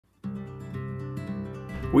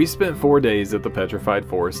We spent 4 days at the Petrified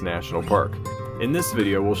Forest National Park. In this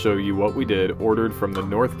video we'll show you what we did ordered from the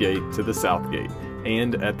north gate to the south gate,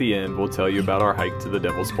 and at the end we'll tell you about our hike to the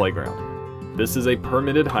Devil's Playground. This is a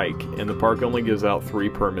permitted hike and the park only gives out 3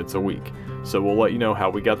 permits a week, so we'll let you know how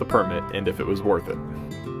we got the permit and if it was worth it.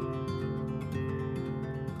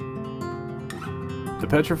 The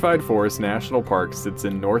Petrified Forest National Park sits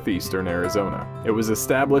in northeastern Arizona. It was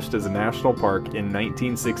established as a national park in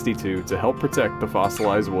 1962 to help protect the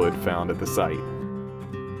fossilized wood found at the site.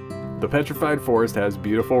 The Petrified Forest has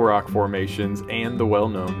beautiful rock formations and the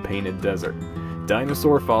well-known Painted Desert.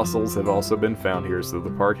 Dinosaur fossils have also been found here, so the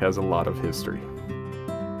park has a lot of history.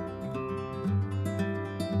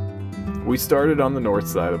 We started on the north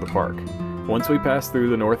side of the park. Once we passed through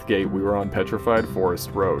the north gate, we were on Petrified Forest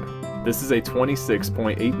Road. This is a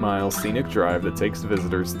 26.8-mile scenic drive that takes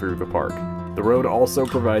visitors through the park. The road also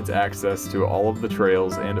provides access to all of the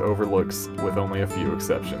trails and overlooks, with only a few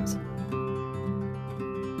exceptions.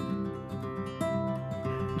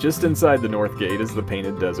 Just inside the north gate is the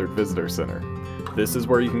Painted Desert Visitor Center. This is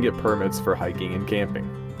where you can get permits for hiking and camping.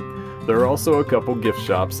 There are also a couple gift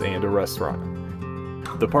shops and a restaurant.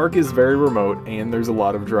 The park is very remote and there's a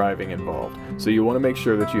lot of driving involved, so you want to make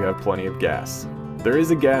sure that you have plenty of gas. There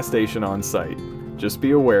is a gas station on site. Just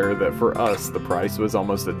be aware that for us the price was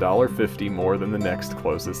almost $1.50 more than the next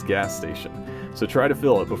closest gas station, so try to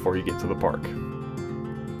fill it before you get to the park.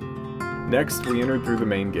 Next, we entered through the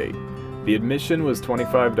main gate. The admission was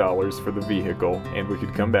 $25 for the vehicle, and we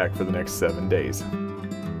could come back for the next 7 days.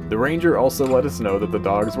 The ranger also let us know that the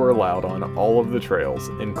dogs were allowed on all of the trails,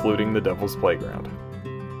 including the Devil's Playground.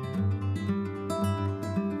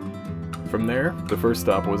 From there, the first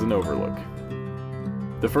stop was an overlook.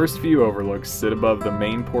 The first few overlooks sit above the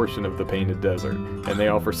main portion of the Painted Desert, and they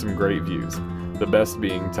offer some great views, the best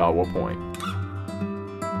being Tawa Point.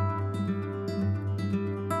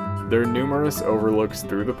 There are numerous overlooks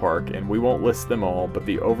through the park, and we won't list them all, but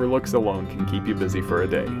the overlooks alone can keep you busy for a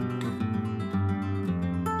day.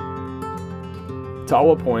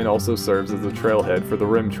 Tawa Point also serves as a trailhead for the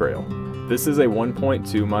Rim Trail. This is a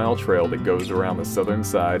 1.2-mile trail that goes around the southern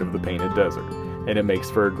side of the Painted Desert, and it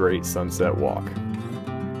makes for a great sunset walk.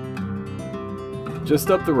 Just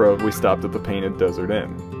up the road we stopped at the Painted Desert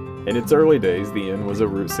Inn. In its early days, the inn was a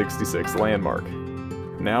Route 66 landmark.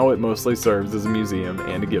 Now it mostly serves as a museum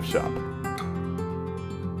and a gift shop.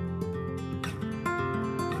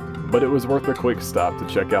 But it was worth a quick stop to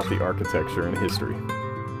check out the architecture and history.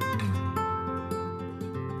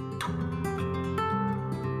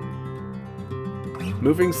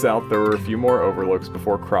 Moving south, there were a few more overlooks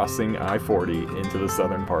before crossing I-40 into the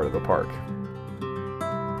southern part of the park.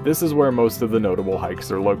 This is where most of the notable hikes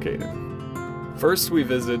are located. First, we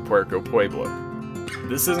visited Puerco Pueblo.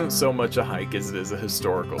 This isn't so much a hike as it is a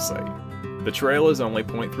historical site. The trail is only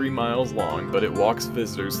 0.3 miles long, but it walks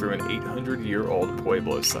visitors through an 800-year-old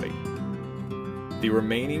Pueblo site. The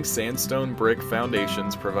remaining sandstone brick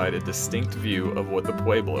foundations provide a distinct view of what the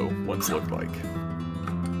Pueblo once looked like.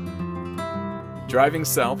 Driving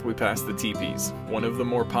south, we passed the teepees, one of the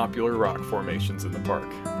more popular rock formations in the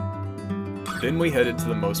park. Then we headed to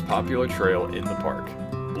the most popular trail in the park,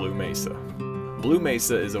 Blue Mesa. Blue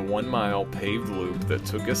Mesa is a 1-mile paved loop that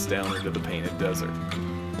took us down into the Painted Desert.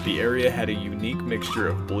 The area had a unique mixture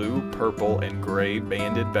of blue, purple, and gray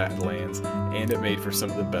banded badlands, and it made for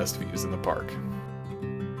some of the best views in the park.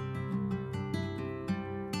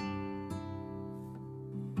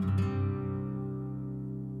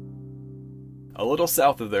 A little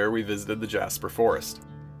south of there, we visited the Jasper Forest.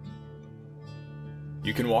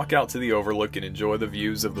 You can walk out to the overlook and enjoy the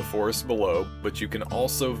views of the forest below, but you can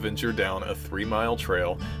also venture down a 3-mile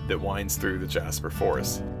trail that winds through the Jasper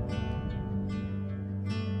Forest.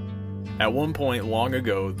 At one point long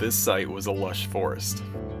ago, this site was a lush forest.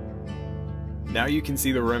 Now you can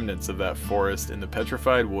see the remnants of that forest in the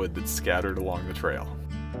petrified wood that's scattered along the trail.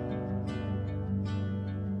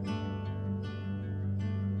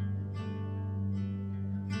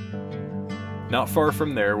 Not far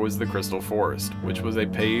from there was the Crystal Forest, which was a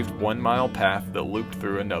paved 1-mile path that looped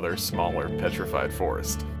through another smaller petrified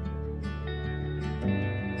forest.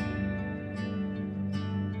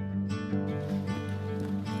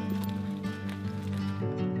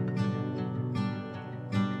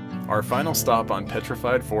 Our final stop on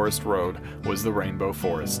Petrified Forest Road was the Rainbow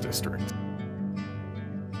Forest District.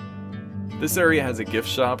 This area has a gift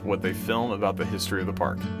shop with a film about the history of the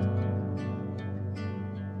park.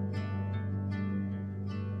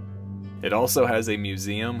 It also has a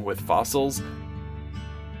museum with fossils,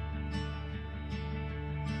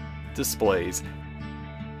 displays,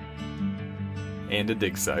 and a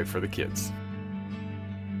dig site for the kids.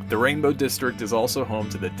 The Rainbow District is also home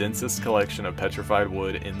to the densest collection of petrified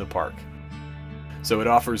wood in the park. So it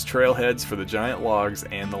offers trailheads for the giant logs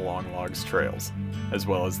and the long logs trails, as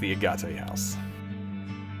well as the Agate House.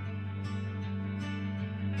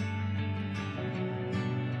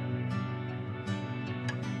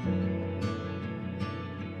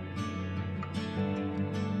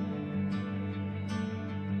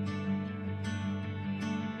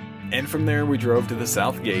 And from there we drove to the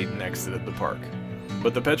south gate and exited the park.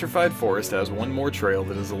 But the Petrified Forest has one more trail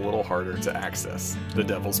that is a little harder to access, the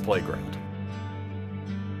Devil's Playground.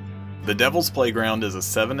 The Devil's Playground is a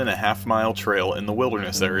 7.5-mile trail in the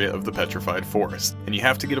wilderness area of the Petrified Forest, and you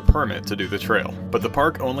have to get a permit to do the trail, but the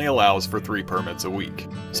park only allows for 3 permits a week,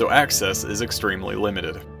 so access is extremely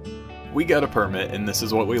limited. We got a permit, and this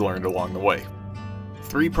is what we learned along the way.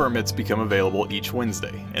 3 permits become available each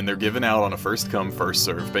Wednesday, and they're given out on a first-come,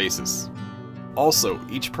 first-served basis. Also,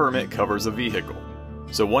 each permit covers a vehicle.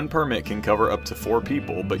 So one permit can cover up to 4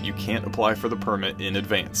 people, but you can't apply for the permit in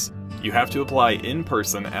advance. You have to apply in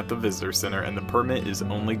person at the visitor center, and the permit is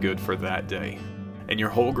only good for that day. And your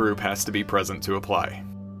whole group has to be present to apply.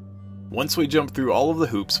 Once we jumped through all of the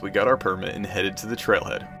hoops, we got our permit and headed to the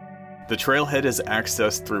trailhead. The trailhead is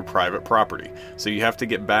accessed through private property, so you have to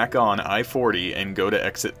get back on I-40 and go to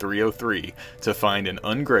exit 303 to find an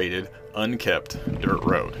ungraded, unkept dirt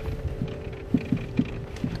road.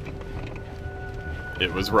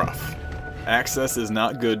 It was rough. Access is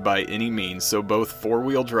not good by any means, so both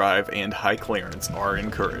 4-wheel drive and high clearance are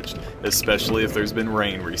encouraged, especially if there's been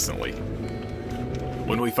rain recently.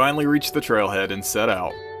 When we finally reached the trailhead and set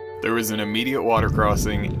out, there was an immediate water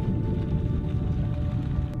crossing,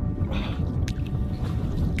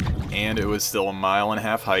 and it was still a 1.5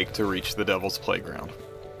 mile hike to reach the Devil's Playground.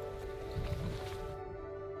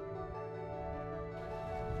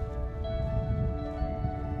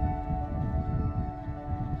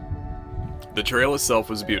 The trail itself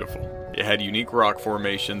was beautiful. It had unique rock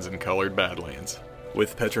formations and colored badlands,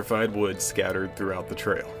 with petrified wood scattered throughout the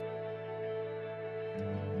trail.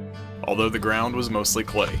 Although the ground was mostly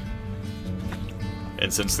clay.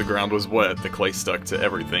 And since the ground was wet, the clay stuck to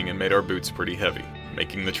everything and made our boots pretty heavy,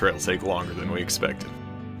 making the trail take longer than we expected.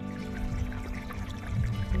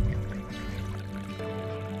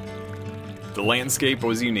 The landscape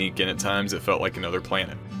was unique, and at times it felt like another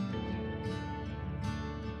planet.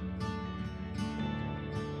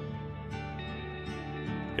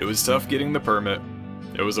 It was tough getting the permit,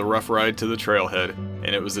 it was a rough ride to the trailhead, and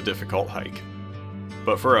it was a difficult hike.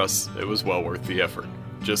 But for us, it was well worth the effort.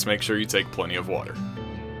 Just make sure you take plenty of water.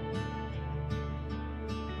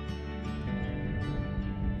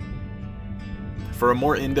 For a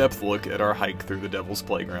more in-depth look at our hike through the Devil's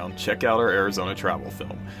Playground, check out our Arizona travel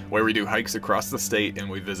film, where we do hikes across the state and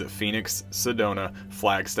we visit Phoenix, Sedona,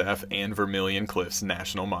 Flagstaff, and Vermilion Cliffs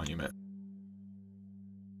National Monument.